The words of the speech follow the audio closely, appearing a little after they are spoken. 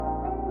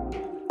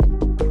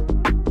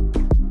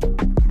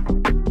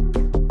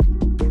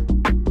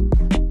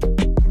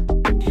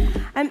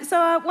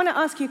So I want to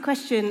ask you a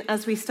question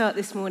as we start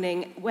this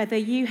morning, whether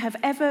you have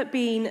ever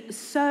been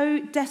so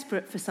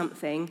desperate for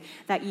something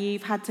that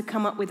you've had to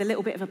come up with a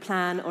little bit of a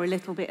plan or a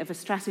little bit of a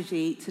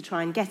strategy to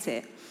try and get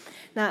it.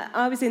 Now,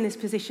 I was in this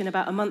position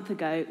about a month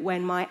ago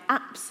when my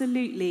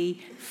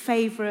absolutely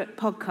favourite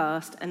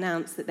podcast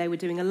announced that they were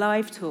doing a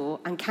live tour,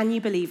 and can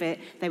you believe it,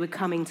 they were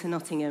coming to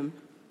Nottingham.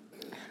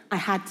 I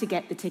had to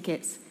get the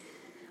tickets.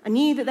 I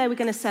knew that they were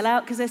going to sell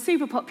out because they're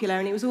super popular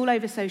and it was all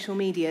over social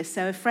media.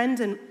 So a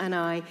friend and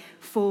I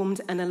formed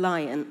an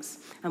alliance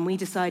and we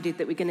decided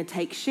that we're going to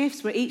take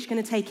shifts. We're each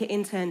going to take it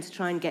in turn to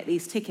try and get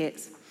these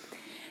tickets.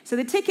 So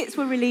the tickets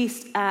were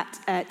released at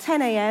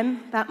 10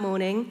 a.m. that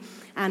morning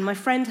and my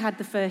friend had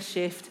the first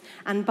shift.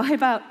 And by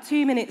about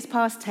 2 minutes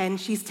past 10,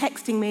 she's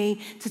texting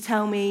me to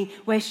tell me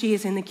where she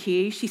is in the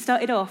queue. She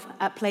started off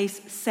at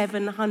place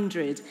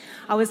 700.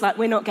 I was like,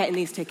 we're not getting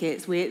these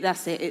tickets.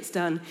 That's it, it's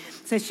done.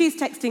 So she's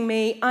texting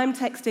me. I'm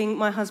texting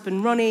my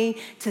husband, Ronnie,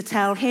 to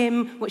tell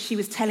him what she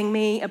was telling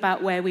me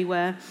about where we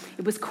were.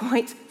 It was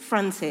quite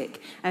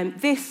frantic.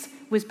 This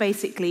was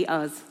basically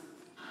us.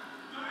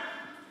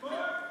 5,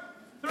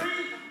 4, 3,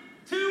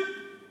 2,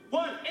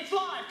 1. It's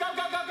live. Go,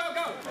 go, go, go,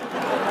 go.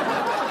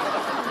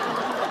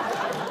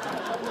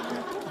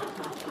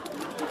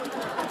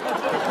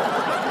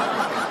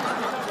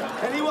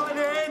 Anyone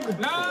in?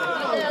 No!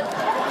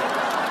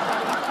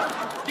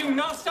 Do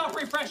not stop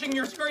refreshing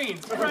your screen.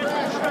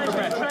 Refresh.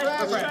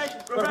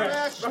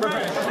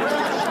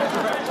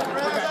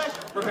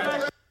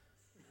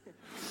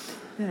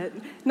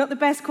 Not the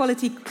best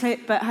quality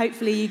clip, but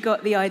hopefully you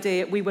got the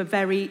idea. We were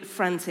very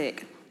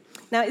frantic.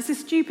 Now, it's a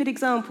stupid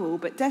example,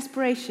 but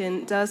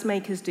desperation does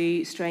make us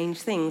do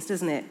strange things,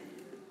 doesn't it?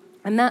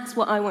 And that's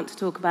what I want to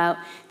talk about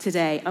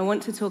today. I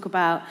want to talk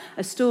about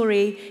a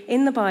story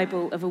in the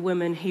Bible of a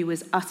woman who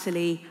was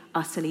utterly,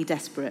 utterly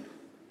desperate.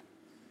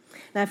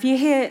 Now, if you're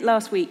here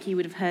last week, you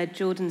would have heard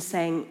Jordan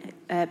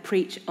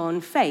preach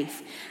on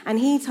faith. And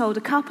he told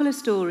a couple of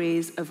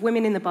stories of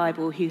women in the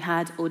Bible who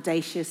had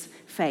audacious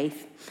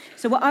faith.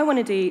 So what I want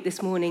to do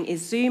this morning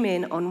is zoom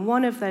in on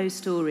one of those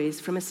stories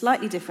from a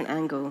slightly different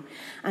angle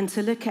and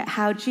to look at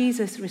how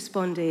Jesus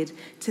responded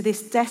to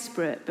this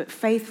desperate but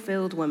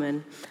faith-filled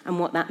woman and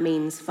what that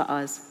means for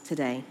us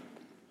today.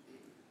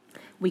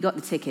 We got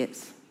the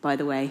tickets, by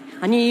the way.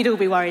 I knew you'd all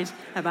be worried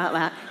about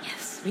that.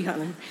 Yes, we got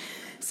them.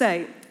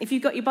 So, if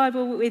you've got your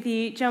Bible with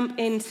you, jump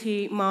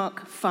into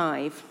Mark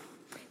 5.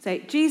 So,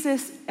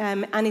 Jesus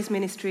and his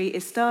ministry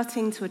is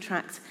starting to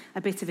attract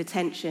a bit of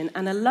attention,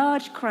 and a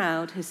large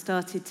crowd has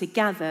started to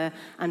gather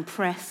and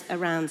press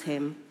around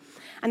him.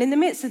 And in the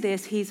midst of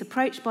this, he's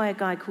approached by a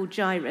guy called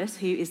Jairus,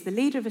 who is the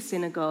leader of a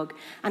synagogue,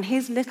 and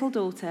his little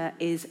daughter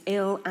is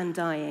ill and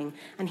dying.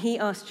 And he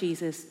asked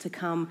Jesus to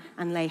come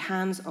and lay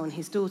hands on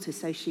his daughter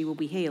so she will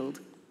be healed.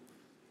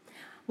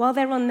 While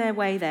they're on their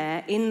way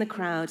there, in the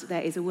crowd,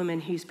 there is a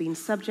woman who's been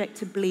subject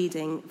to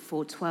bleeding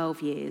for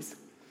 12 years.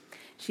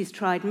 She's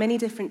tried many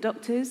different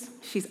doctors.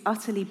 She's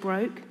utterly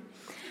broke.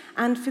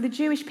 And for the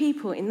Jewish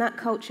people in that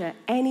culture,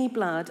 any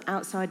blood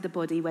outside the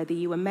body, whether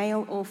you were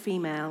male or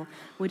female,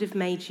 would have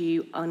made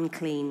you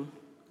unclean.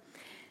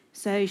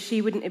 So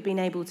she wouldn't have been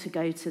able to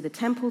go to the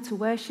temple to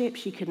worship.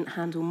 She couldn't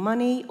handle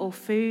money or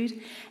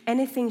food.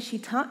 Anything she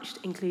touched,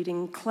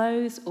 including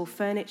clothes or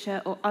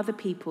furniture or other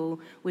people,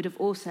 would have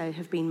also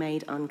have been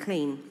made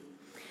unclean.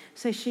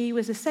 So she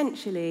was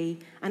essentially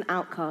an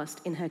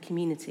outcast in her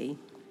community.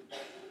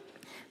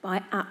 But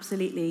I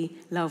absolutely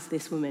love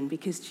this woman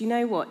because do you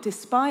know what?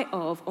 Despite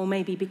of, or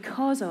maybe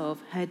because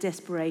of her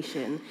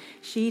desperation,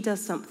 she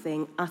does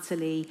something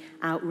utterly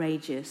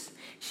outrageous.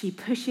 She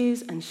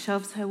pushes and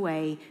shoves her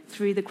way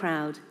through the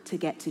crowd to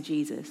get to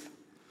Jesus.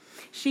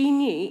 She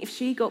knew if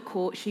she got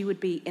caught, she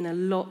would be in a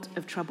lot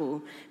of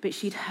trouble, but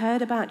she'd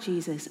heard about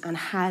Jesus and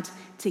had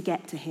to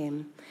get to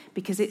him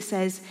because it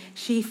says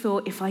she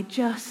thought, if I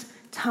just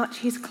touch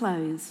his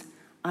clothes,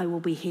 I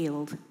will be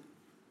healed.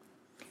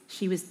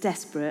 She was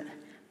desperate,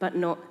 but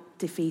not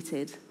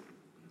defeated.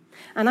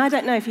 And I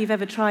don't know if you've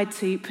ever tried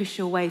to push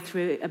your way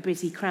through a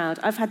busy crowd.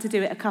 I've had to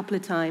do it a couple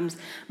of times,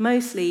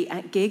 mostly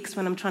at gigs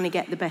when I'm trying to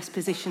get the best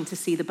position to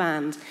see the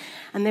band.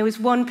 And there was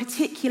one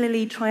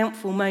particularly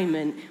triumphal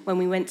moment when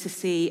we went to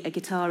see a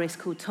guitarist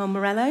called Tom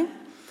Morello.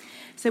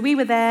 So we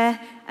were there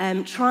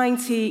trying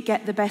to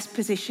get the best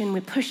position.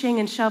 We're pushing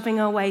and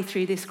shoving our way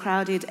through this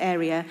crowded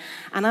area.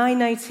 And I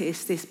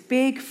noticed this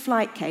big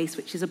flight case,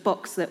 which is a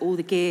box that all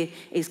the gear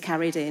is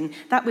carried in.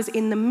 That was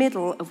in the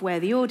middle of where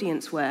the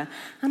audience were.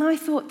 And I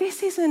thought,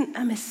 this isn't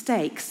a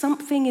mistake.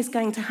 Something is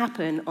going to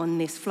happen on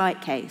this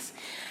flight case.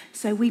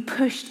 So we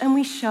pushed and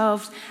we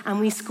shoved and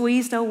we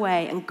squeezed our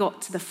way and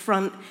got to the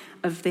front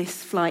of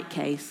this flight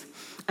case.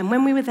 And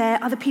when we were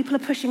there, other people are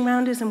pushing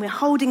around us and we're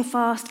holding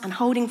fast,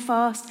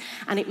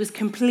 and it was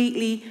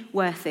completely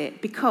worth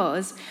it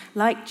because,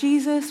 like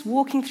Jesus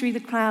walking through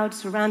the crowd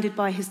surrounded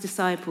by his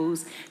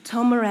disciples,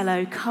 Tom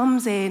Morello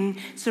comes in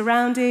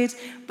surrounded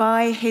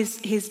by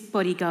his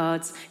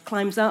bodyguards,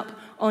 climbs up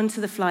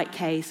onto the flight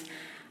case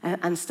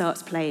and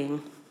starts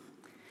playing.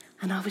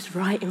 And I was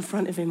right in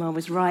front of him. I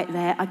was right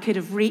there. I could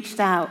have reached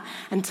out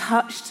and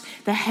touched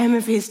the hem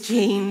of his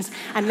jeans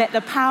and let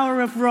the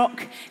power of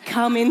rock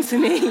come into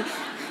me.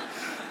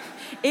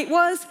 It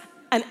was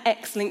an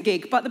excellent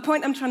gig. But the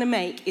point I'm trying to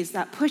make is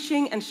that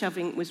pushing and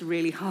shoving was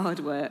really hard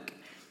work.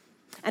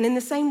 And in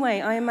the same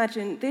way, I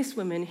imagine this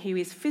woman who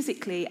is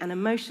physically and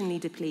emotionally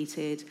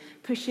depleted,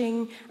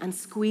 pushing and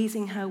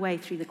squeezing her way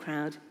through the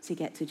crowd to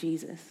get to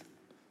Jesus.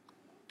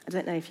 I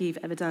don't know if you've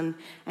ever done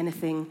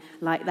anything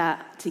like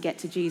that to get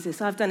to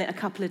Jesus. I've done it a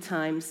couple of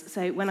times.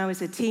 So when I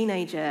was a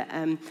teenager,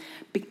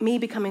 me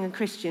becoming a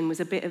Christian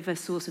was a bit of a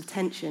source of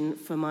tension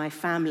for my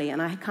family,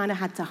 and I kind of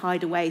had to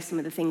hide away some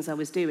of the things I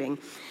was doing.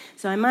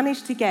 So I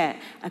managed to get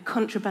a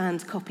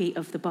contraband copy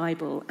of the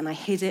Bible, and I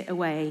hid it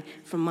away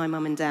from my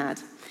mum and dad.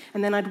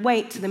 And then I'd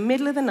wait to the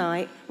middle of the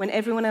night when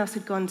everyone else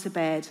had gone to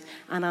bed,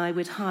 and I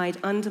would hide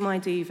under my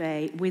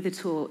duvet with a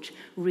torch,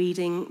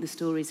 reading the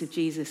stories of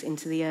Jesus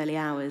into the early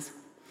hours.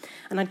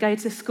 And I'd go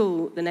to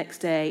school the next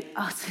day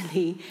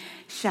utterly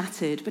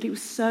shattered, but it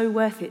was so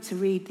worth it to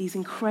read these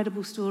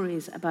incredible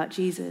stories about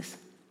Jesus.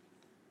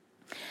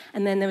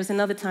 And then there was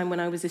another time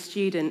when I was a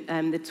student,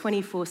 the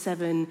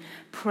 24/7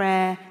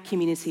 prayer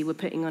community were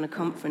putting on a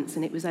conference,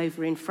 and it was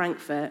over in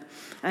Frankfurt.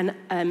 And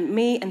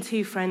me and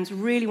two friends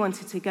really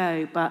wanted to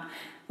go, but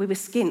we were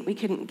skint. We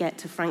couldn't get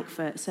to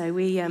Frankfurt, so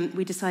we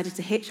decided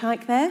to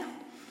hitchhike there.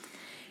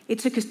 It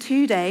took us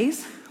 2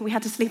 days. We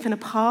had to sleep in a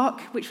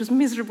park, which was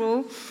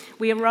miserable.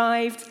 We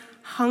arrived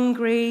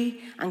hungry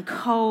and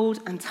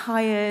cold and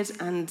tired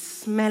and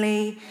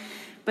smelly,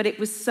 but it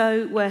was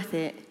so worth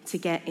it to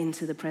get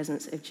into the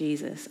presence of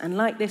Jesus. And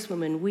like this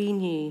woman, we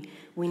knew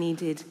we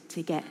needed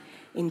to get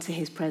into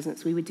his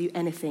presence. We would do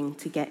anything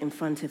to get in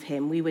front of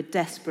him. We were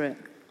desperate,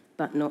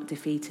 but not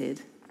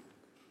defeated.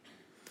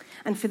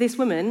 And for this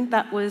woman,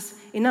 that was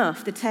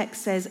enough. The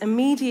text says,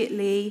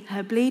 immediately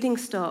her bleeding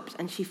stopped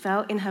and she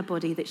felt in her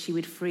body that she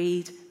would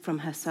freed from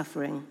her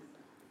suffering.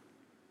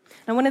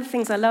 Now, one of the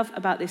things I love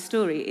about this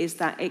story is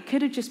that it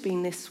could have just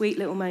been this sweet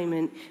little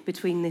moment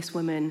between this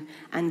woman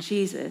and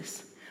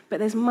Jesus. But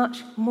there's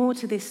much more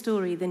to this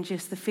story than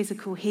just the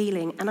physical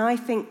healing. And I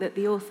think that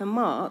the author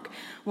Mark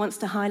wants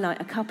to highlight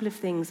a couple of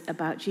things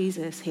about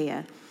Jesus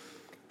here.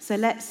 So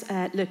let's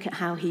look at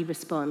how he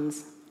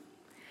responds.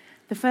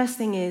 The first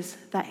thing is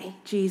that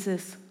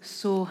Jesus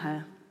saw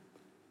her.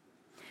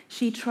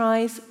 She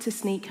tries to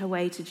sneak her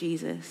way to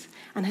Jesus,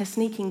 and her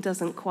sneaking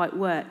doesn't quite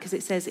work, because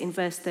it says in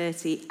verse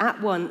 30,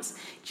 at once,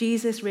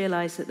 Jesus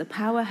realized that the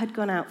power had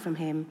gone out from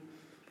him.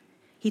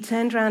 He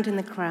turned around in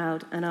the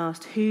crowd and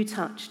asked, who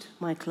touched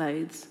my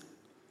clothes?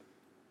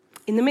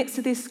 In the midst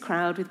of this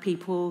crowd with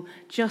people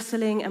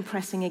jostling and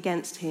pressing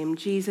against him,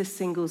 Jesus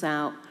singles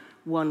out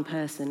one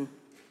person.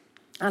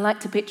 I like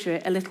to picture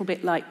it a little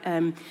bit like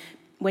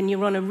when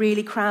you're on a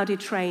really crowded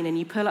train and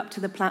you pull up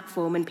to the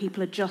platform and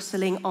people are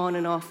jostling on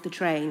and off the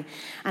train.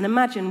 And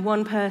imagine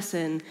one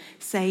person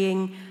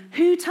saying,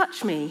 who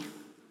touched me?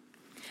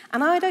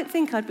 And I don't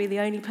think I'd be the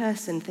only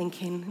person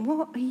thinking,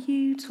 what are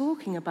you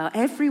talking about?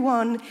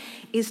 Everyone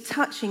is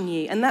touching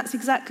you. And that's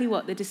exactly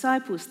what the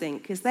disciples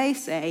think, because they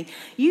say,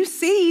 you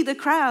see the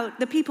crowd,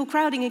 the people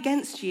crowding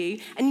against you,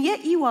 and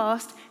yet you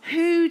asked,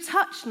 who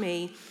touched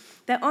me?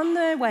 They're on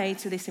their way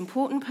to this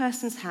important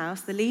person's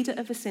house, the leader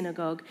of a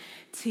synagogue,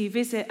 to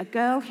visit a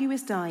girl who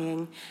is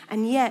dying.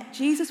 And yet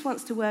Jesus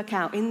wants to work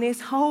out in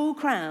this whole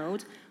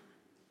crowd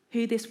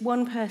who this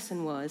one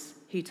person was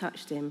who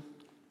touched him.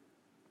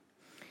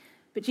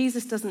 But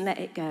Jesus doesn't let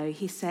it go.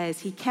 He says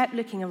he kept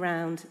looking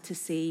around to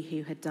see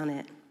who had done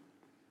it.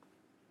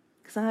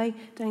 Because I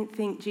don't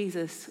think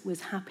Jesus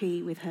was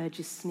happy with her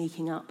just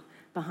sneaking up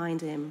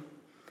behind him.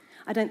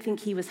 I don't think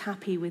he was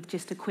happy with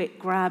just a quick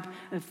grab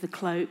of the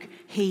cloak,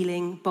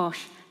 healing,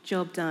 bosh,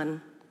 job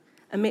done.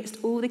 Amidst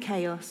all the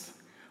chaos,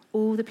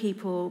 all the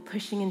people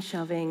pushing and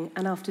shoving,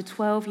 and after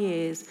 12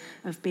 years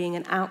of being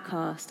an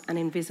outcast and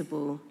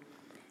invisible,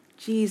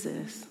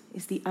 Jesus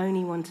is the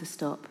only one to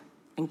stop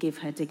and give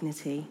her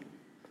dignity.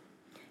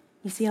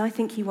 You see, I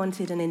think he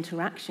wanted an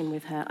interaction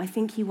with her. I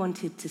think he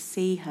wanted to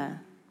see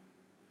her.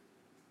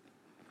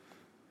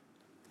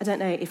 I don't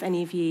know if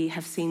any of you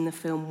have seen the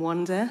film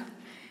Wonder.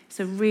 It's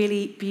a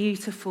really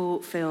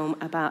beautiful film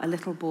about a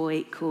little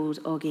boy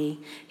called Oggy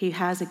who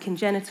has a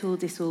congenital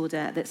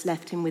disorder that's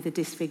left him with a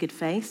disfigured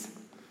face.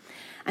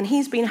 And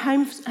he's been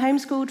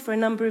homeschooled for a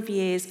number of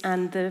years,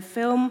 and the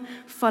film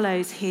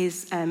follows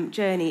his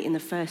journey in the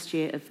first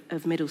year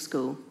of middle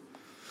school.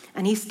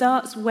 And he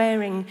starts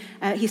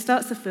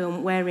the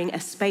film wearing a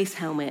space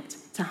helmet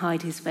to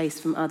hide his face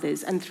from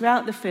others. And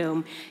throughout the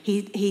film,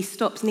 he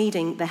stops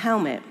needing the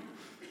helmet.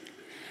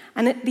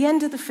 And at the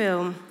end of the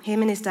film,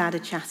 him and his dad are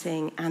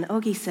chatting, and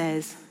Oggy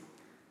says,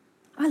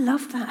 I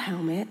love that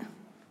helmet.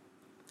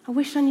 I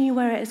wish I knew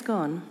where it has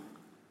gone.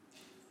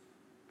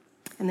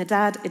 And the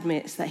dad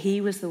admits that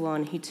he was the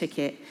one who took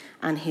it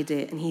and hid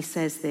it. And he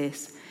says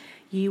this,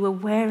 you were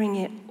wearing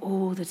it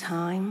all the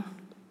time.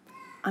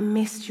 I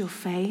missed your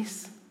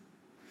face.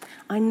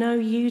 I know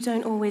you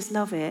don't always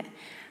love it,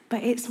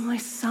 but it's my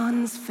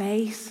son's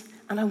face,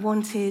 and I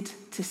wanted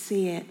to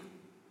see it.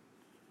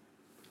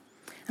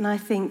 And I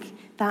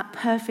think that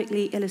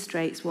perfectly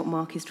illustrates what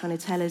Mark is trying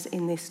to tell us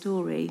in this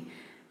story.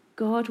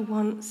 God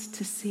wants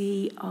to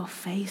see our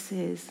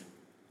faces.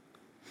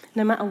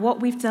 No matter what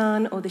we've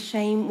done or the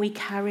shame we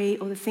carry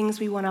or the things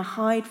we want to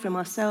hide from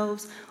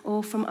ourselves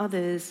or from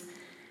others,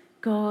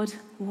 God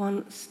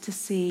wants to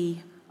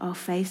see our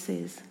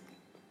faces.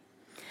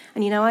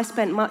 And I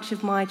spent much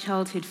of my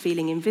childhood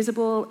feeling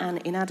invisible and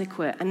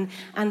inadequate.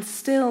 And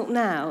still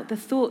now, the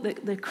thought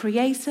that the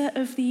creator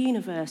of the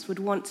universe would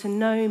want to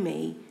know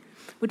me,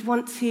 would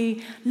want to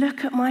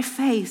look at my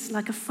face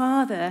like a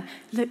father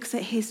looks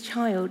at his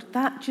child,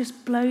 that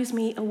just blows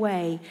me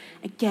away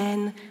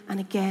again and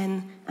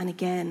again and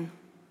again.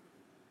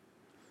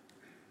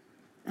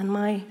 And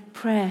my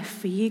prayer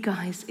for you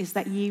guys is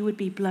that you would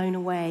be blown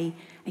away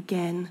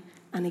again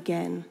and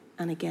again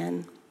and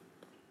again.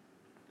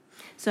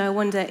 So I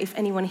wonder if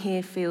anyone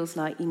here feels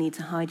like you need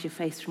to hide your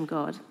face from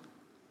God,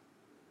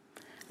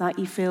 like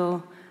you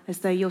feel as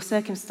though your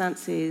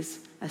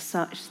circumstances are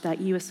such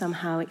that you are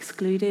somehow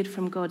excluded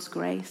from God's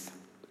grace,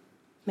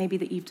 maybe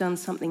that you've done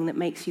something that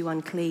makes you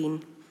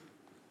unclean.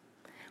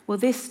 Well,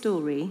 this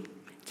story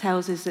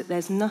tells us that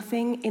there's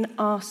nothing in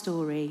our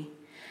story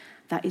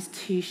that is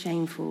too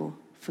shameful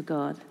for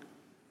God.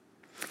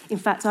 In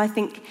fact, I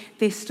think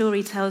this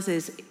story tells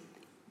us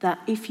that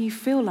if you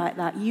feel like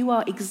that, you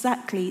are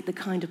exactly the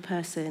kind of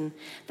person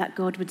that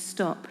God would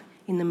stop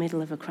in the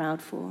middle of a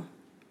crowd for.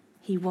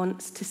 He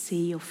wants to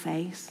see your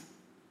face.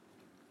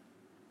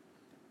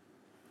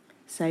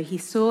 So he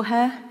saw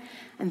her,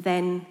 and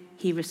then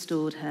he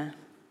restored her.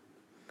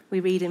 We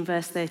read in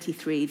verse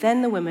 33,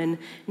 "Then the woman,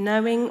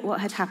 knowing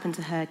what had happened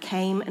to her,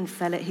 came and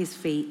fell at his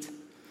feet,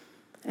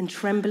 and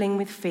trembling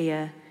with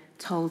fear,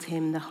 told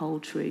him the whole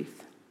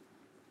truth."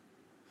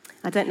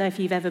 I don't know if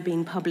you've ever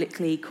been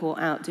publicly caught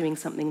out doing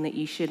something that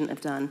you shouldn't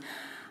have done.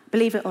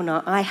 Believe it or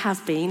not, I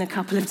have been a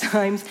couple of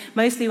times,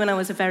 mostly when I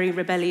was a very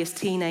rebellious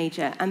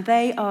teenager, and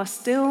they are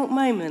still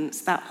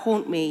moments that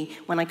haunt me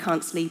when I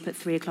can't sleep at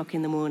 3:00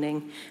 in the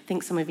morning. I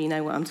think some of you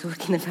know what I'm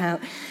talking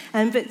about.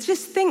 But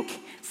just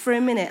think for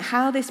a minute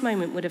how this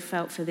moment would have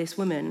felt for this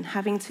woman,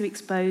 having to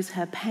expose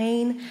her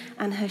pain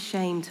and her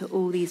shame to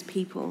all these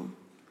people.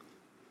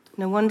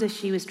 No wonder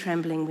she was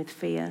trembling with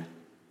fear.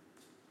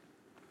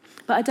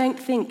 But I don't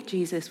think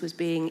Jesus was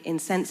being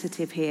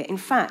insensitive here. In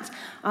fact,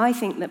 I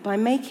think that by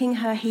making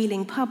her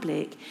healing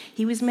public,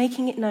 he was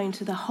making it known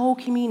to the whole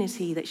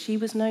community that she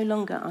was no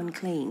longer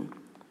unclean.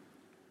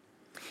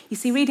 You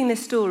see, reading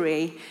this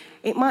story,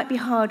 it might be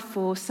hard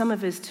for some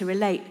of us to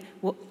relate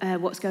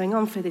what's going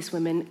on for this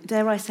woman.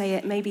 Dare I say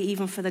it, maybe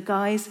even for the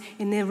guys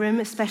in the room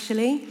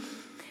especially.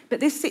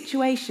 But this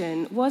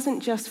situation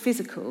wasn't just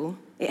physical,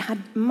 it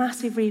had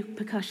massive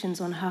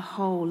repercussions on her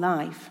whole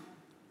life.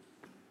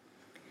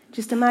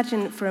 Just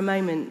imagine for a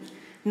moment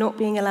not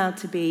being allowed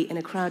to be in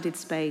a crowded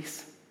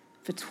space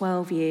for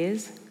 12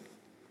 years,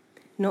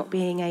 not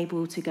being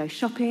able to go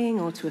shopping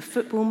or to a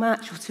football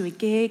match or to a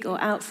gig or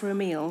out for a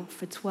meal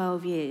for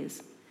 12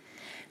 years.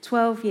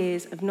 12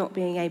 years of not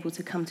being able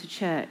to come to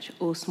church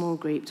or small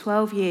group.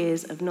 12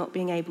 years of not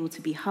being able to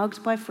be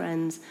hugged by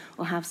friends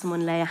or have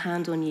someone lay a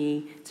hand on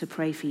you to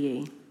pray for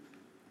you.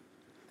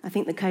 I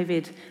think the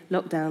COVID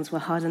lockdowns were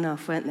hard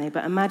enough, weren't they?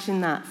 But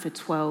imagine that for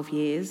 12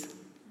 years.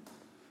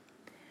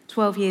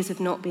 12 years of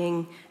not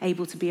being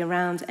able to be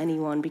around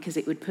anyone because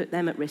it would put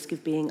them at risk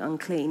of being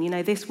unclean.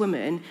 This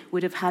woman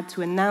would have had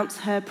to announce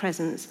her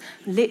presence,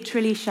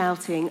 literally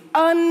shouting,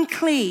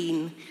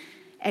 "Unclean,"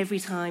 every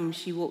time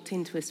she walked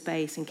into a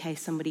space in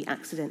case somebody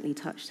accidentally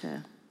touched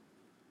her.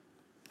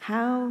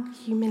 How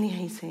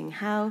humiliating,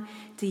 how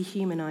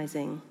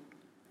dehumanizing.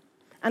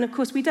 And of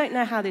course, we don't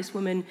know how this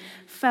woman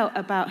felt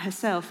about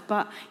herself,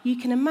 but you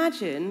can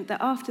imagine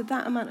that after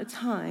that amount of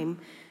time,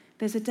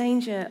 there's a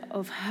danger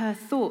of her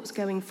thoughts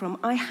going from,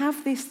 "I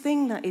have this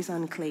thing that is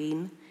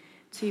unclean,"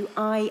 to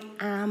 "I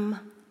am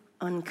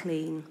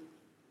unclean."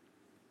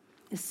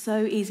 It's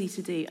so easy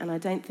to do, and I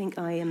don't think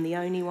I am the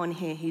only one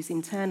here who's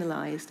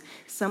internalized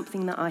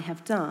something that I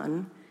have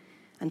done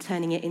and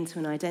turning it into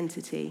an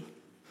identity.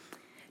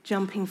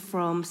 Jumping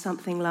from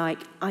something like,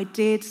 "I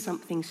did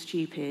something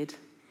stupid,"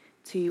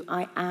 to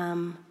 "I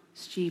am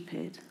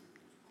stupid."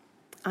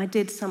 I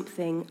did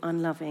something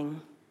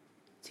unloving,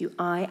 to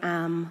 "I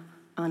am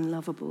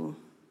unlovable."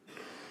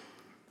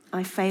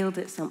 I failed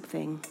at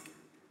something,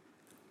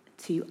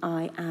 to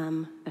 "I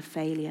am a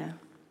failure."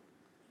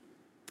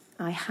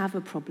 I have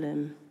a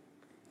problem,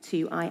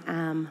 to "I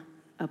am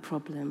a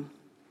problem."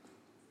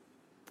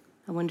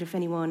 I wonder if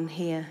anyone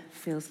here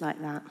feels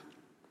like that.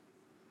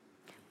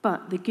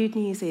 But the good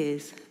news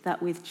is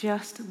that with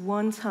just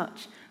one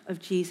touch of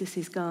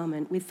Jesus'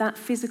 garment, with that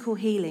physical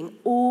healing,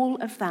 all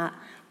of that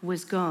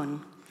was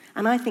gone.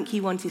 And I think he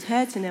wanted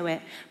her to know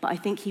it, but I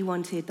think he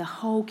wanted the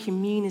whole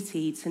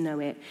community to know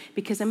it.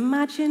 Because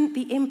imagine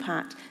the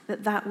impact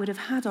that that would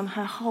have had on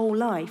her whole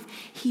life.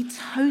 He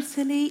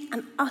totally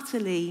and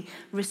utterly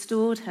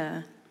restored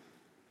her.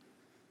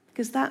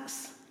 Because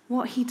that's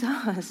what he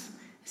does.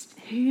 It's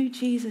who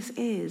Jesus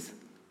is.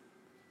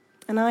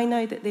 And I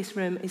know that this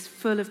room is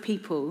full of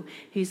people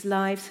whose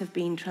lives have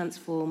been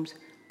transformed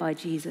by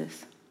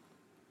Jesus.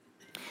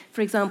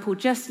 For example,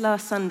 just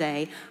last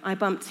Sunday, I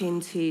bumped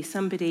into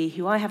somebody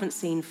who I haven't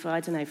seen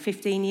for,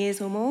 15 years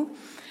or more.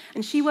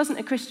 And she wasn't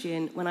a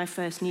Christian when I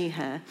first knew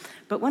her.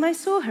 But when I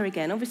saw her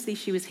again, obviously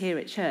she was here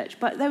at church,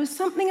 but there was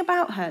something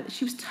about her that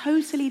she was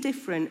totally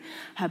different.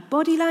 Her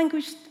body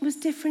language was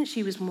different.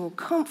 She was more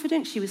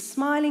confident. She was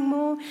smiling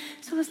more.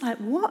 So I was like,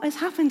 what has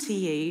happened to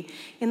you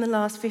in the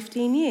last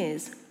 15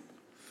 years?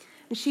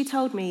 And she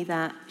told me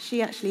that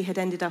she actually had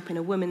ended up in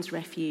a women's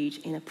refuge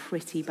in a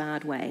pretty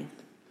bad way.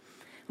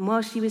 And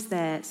while she was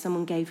there,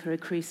 someone gave her a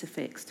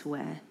crucifix to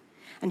wear.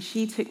 And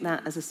she took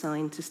that as a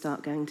sign to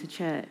start going to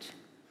church.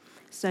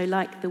 So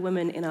like the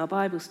woman in our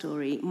Bible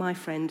story, my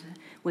friend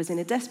was in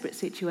a desperate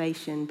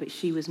situation, but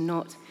she was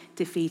not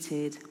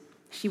defeated.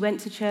 She went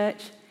to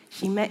church,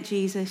 she met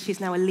Jesus, she's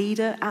now a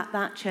leader at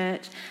that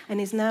church, and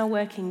is now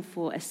working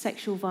for a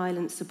sexual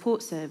violence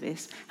support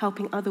service,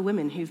 helping other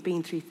women who've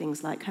been through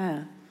things like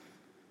her.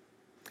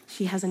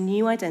 She has a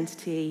new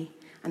identity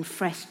and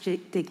fresh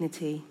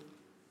dignity.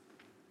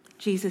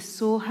 Jesus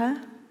saw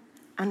her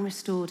and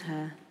restored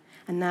her,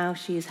 and now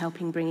she is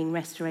helping bringing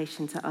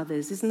restoration to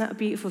others. Isn't that a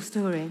beautiful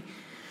story?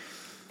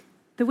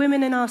 The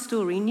women in our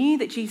story knew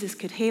that Jesus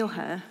could heal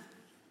her,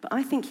 but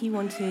I think he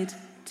wanted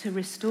to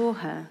restore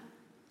her.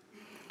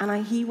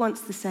 And he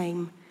wants the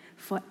same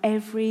for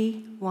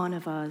every one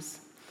of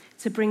us,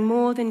 to bring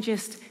more than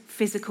just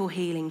physical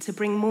healing, to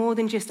bring more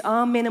than just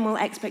our minimal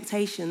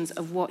expectations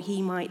of what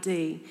he might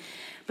do,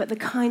 but the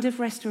kind of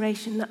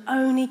restoration that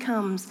only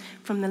comes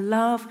from the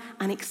love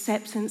and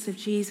acceptance of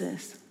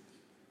Jesus.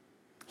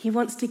 He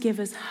wants to give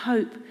us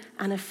hope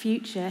and a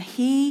future.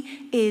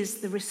 He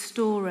is the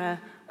restorer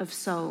of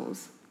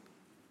souls.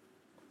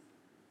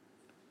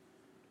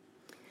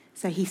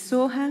 So he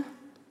saw her,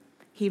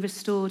 he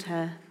restored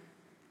her,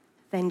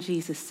 then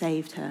Jesus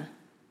saved her.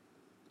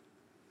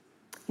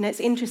 It's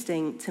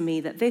interesting to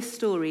me that this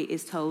story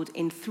is told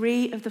in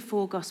 3 of the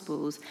 4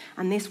 Gospels,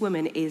 and this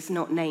woman is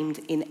not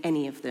named in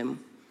any of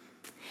them.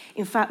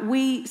 In fact,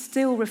 we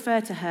still refer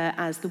to her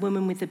as the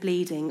woman with the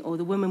bleeding or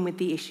the woman with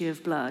the issue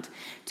of blood.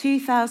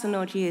 2,000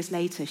 odd years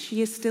later,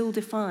 she is still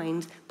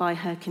defined by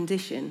her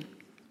condition.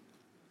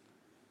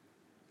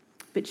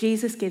 But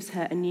Jesus gives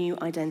her a new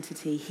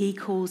identity. He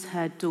calls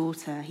her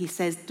daughter. He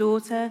says,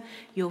 "Daughter,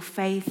 your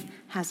faith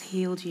has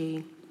healed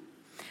you."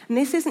 And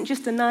this isn't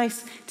just a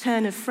nice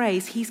turn of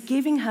phrase. He's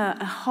giving her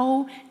a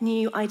whole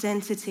new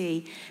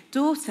identity.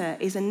 Daughter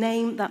is a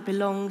name that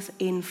belongs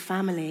in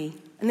family.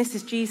 And this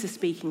is Jesus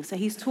speaking. So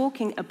he's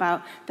talking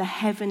about the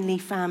heavenly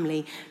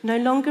family. No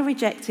longer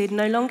rejected,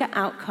 no longer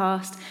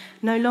outcast,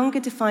 no longer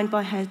defined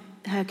by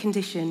her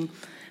condition,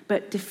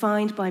 but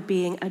defined by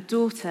being a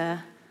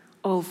daughter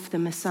of the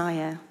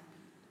Messiah.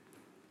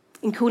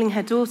 In calling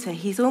her daughter,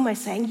 he's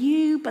almost saying,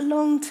 you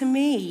belong to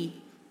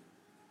me.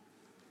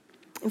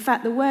 In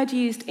fact, the word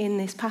used in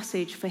this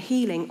passage for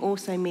healing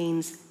also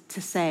means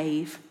to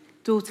save.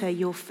 Daughter,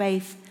 your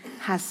faith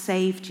has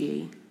saved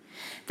you.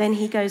 Then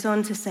he goes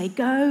on to say,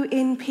 go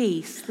in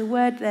peace. The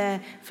word there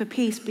for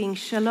peace being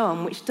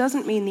shalom, which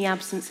doesn't mean the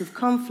absence of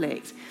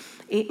conflict.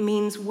 It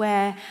means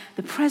where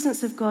the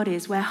presence of God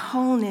is, where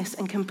wholeness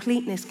and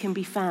completeness can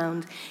be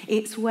found.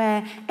 It's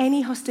where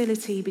any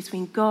hostility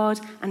between God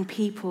and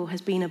people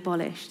has been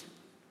abolished.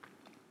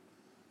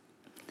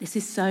 This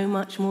is so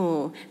much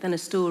more than a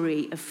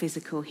story of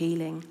physical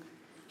healing.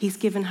 He's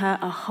given her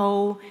a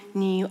whole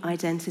new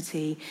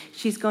identity.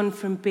 She's gone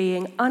from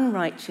being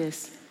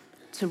unrighteous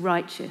to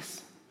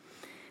righteous.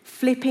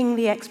 Flipping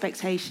the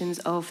expectations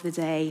of the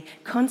day,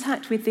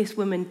 contact with this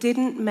woman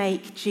didn't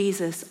make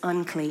Jesus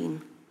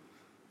unclean.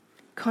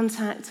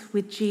 Contact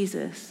with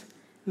Jesus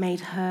made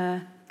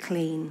her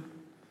clean.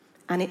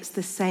 And it's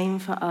the same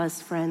for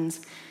us,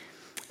 friends.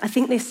 I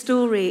think this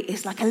story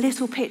is like a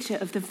little picture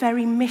of the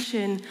very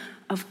mission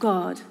of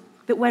God.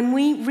 That when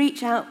we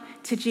reach out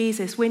to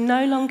Jesus, we're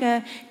no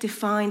longer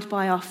defined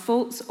by our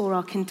faults or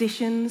our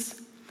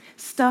conditions,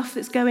 stuff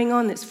that's going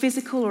on that's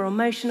physical or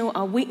emotional,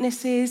 our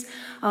weaknesses,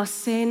 our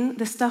sin,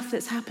 the stuff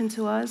that's happened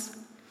to us.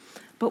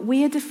 But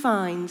we are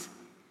defined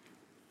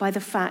by the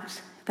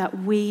fact that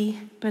we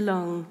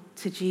belong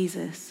to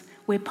Jesus.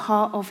 We're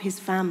part of his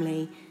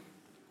family.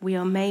 We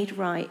are made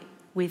right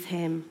with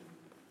him.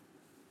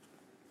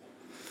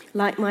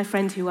 Like my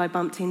friend who I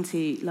bumped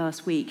into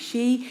last week,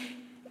 she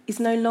is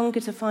no longer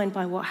defined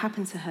by what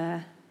happened to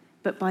her,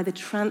 but by the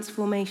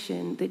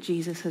transformation that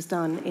Jesus has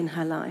done in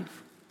her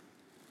life.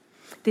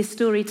 This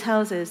story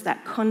tells us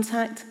that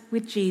contact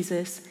with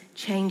Jesus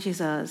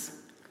changes us.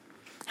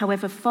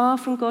 However far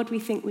from God we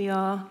think we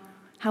are,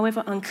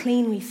 however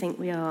unclean we think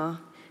we are,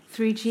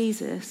 through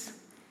Jesus,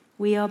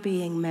 we are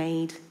being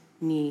made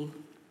new.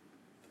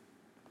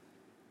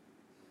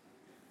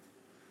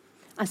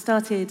 I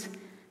started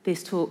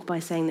this talk by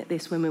saying that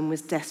this woman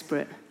was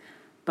desperate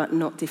but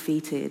not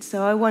defeated.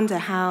 So I wonder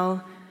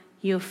how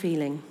you're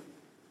feeling.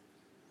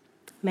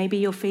 Maybe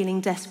you're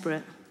feeling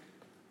desperate.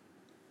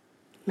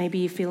 Maybe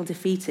you feel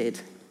defeated.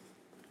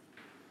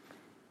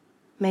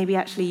 Maybe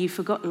actually you've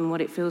forgotten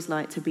what it feels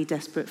like to be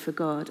desperate for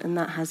God, and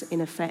that has in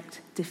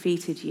effect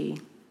defeated you.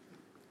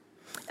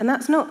 And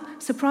that's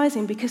not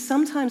surprising because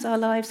sometimes our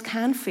lives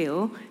can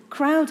feel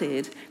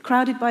crowded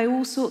by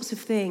all sorts of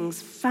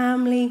things: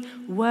 family,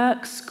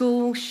 work,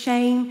 school,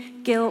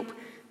 shame, guilt,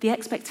 the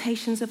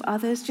expectations of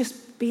others,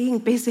 just being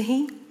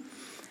busy.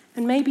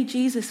 And maybe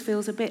Jesus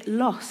feels a bit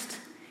lost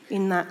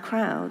in that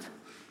crowd.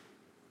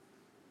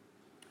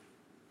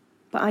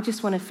 But I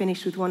just want to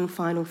finish with one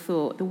final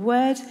thought. The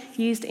word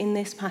used in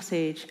this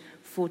passage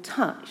for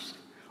touched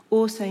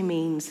also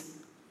means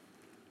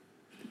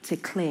to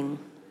cling.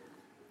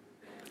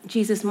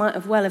 Jesus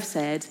might well have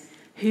said,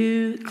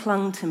 "Who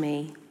clung to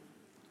me?"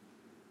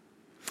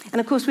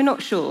 And of course, we're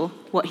not sure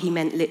what he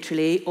meant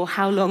literally or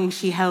how long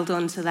she held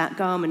on to that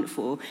garment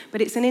for,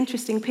 but it's an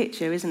interesting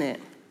picture, isn't it?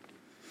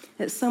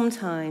 That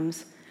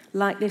sometimes,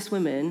 like this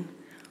woman,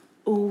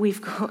 all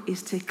we've got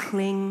is to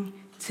cling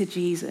to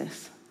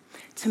Jesus,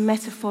 to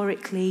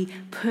metaphorically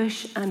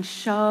push and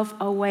shove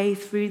our way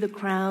through the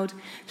crowd,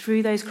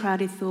 through those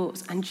crowded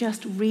thoughts, and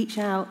just reach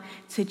out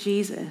to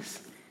Jesus.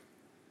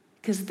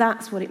 Because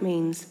that's what it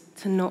means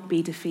to not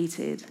be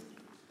defeated.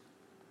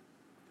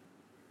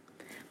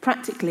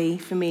 Practically,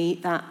 for me,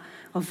 that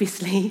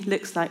obviously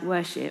looks like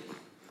worship.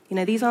 You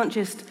know, these aren't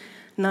just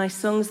nice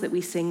songs that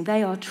we sing,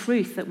 they are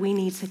truth that we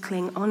need to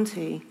cling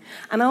onto.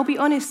 And I'll be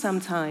honest,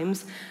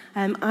 sometimes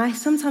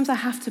I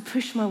have to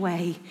push my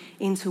way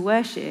into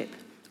worship.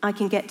 I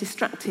can get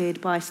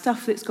distracted by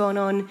stuff that's gone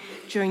on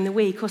during the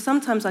week, or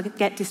sometimes I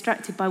get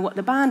distracted by what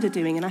the band are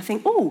doing, and I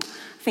think, I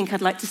think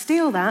I'd like to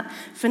steal that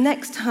for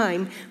next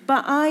time.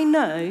 But I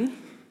know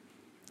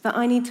that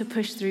I need to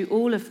push through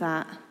all of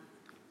that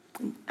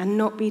and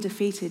not be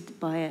defeated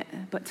by it,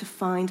 but to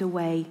find a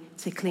way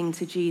to cling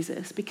to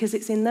Jesus. Because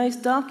it's in those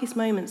darkest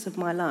moments of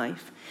my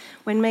life,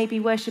 when maybe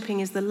worshipping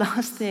is the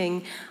last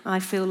thing I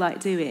feel like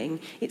doing,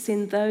 it's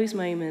in those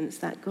moments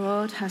that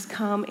God has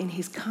come in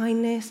his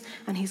kindness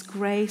and his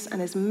grace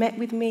and has met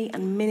with me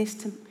and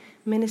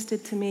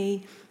ministered to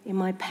me in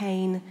my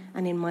pain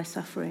and in my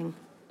suffering.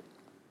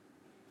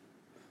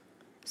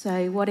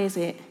 So what is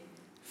it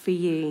for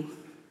you?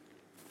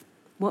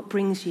 What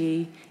brings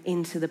you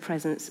into the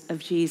presence of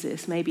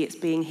Jesus? Maybe it's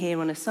being here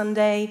on a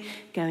Sunday,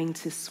 going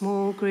to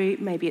small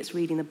group. Maybe it's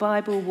reading the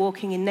Bible,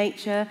 walking in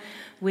nature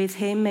with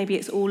him. Maybe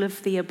it's all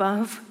of the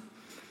above.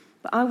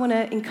 But I want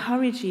to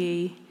encourage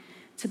you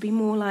to be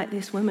more like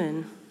this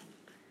woman,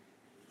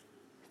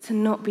 to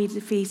not be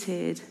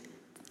defeated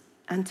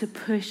and to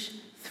push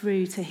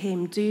through to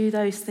him. Do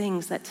those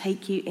things that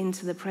take you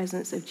into the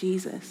presence of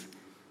Jesus.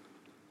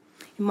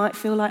 It might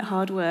feel like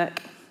hard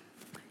work.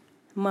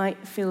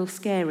 Might feel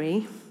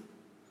scary,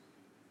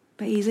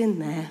 but he's in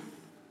there.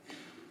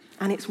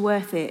 And it's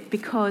worth it,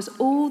 because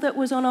all that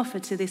was on offer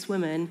to this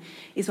woman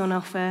is on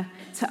offer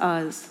to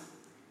us.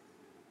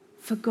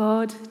 For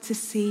God to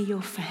see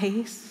your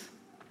face,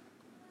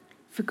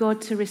 for God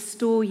to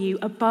restore you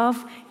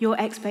above your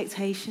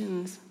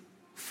expectations,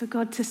 for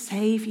God to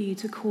save you,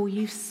 to call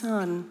you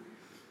son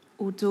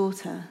or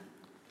daughter.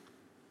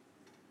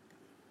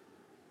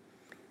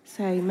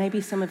 So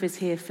maybe some of us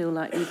here feel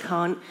like we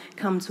can't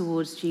come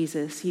towards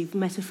Jesus. You've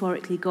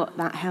metaphorically got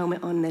that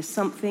helmet on. There's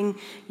something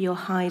you're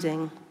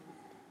hiding.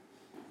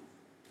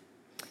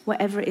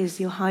 Whatever it is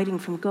you're hiding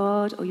from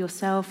God or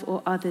yourself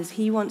or others,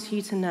 he wants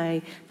you to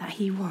know that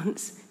he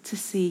wants to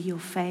see your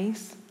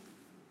face.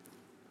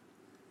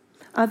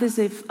 Others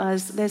of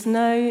us, there's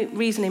no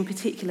reason in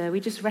particular. We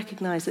just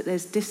recognize that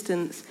there's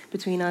distance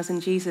between us and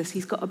Jesus.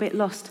 He's got a bit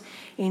lost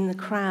in the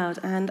crowd.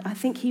 And I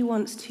think he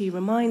wants to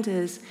remind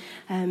us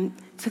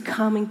to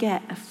come and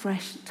get a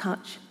fresh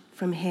touch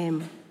from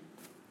him.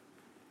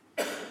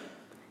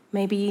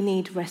 Maybe you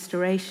need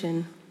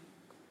restoration,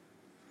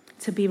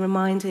 to be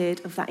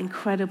reminded of that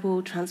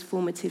incredible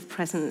transformative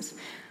presence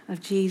of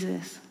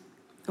Jesus.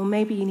 Or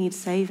maybe you need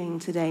saving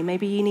today.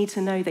 Maybe you need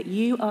to know that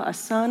you are a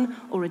son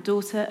or a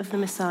daughter of the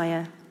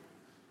Messiah.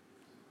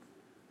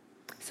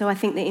 So I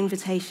think the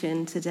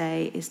invitation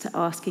today is to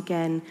ask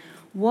again,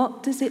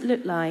 what does it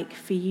look like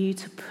for you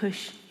to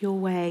push your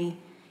way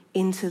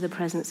into the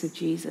presence of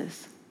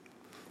Jesus?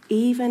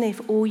 Even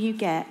if all you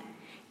get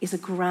is a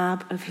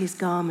grab of his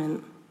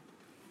garment.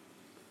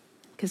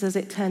 Because as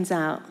it turns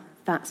out,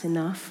 that's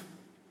enough.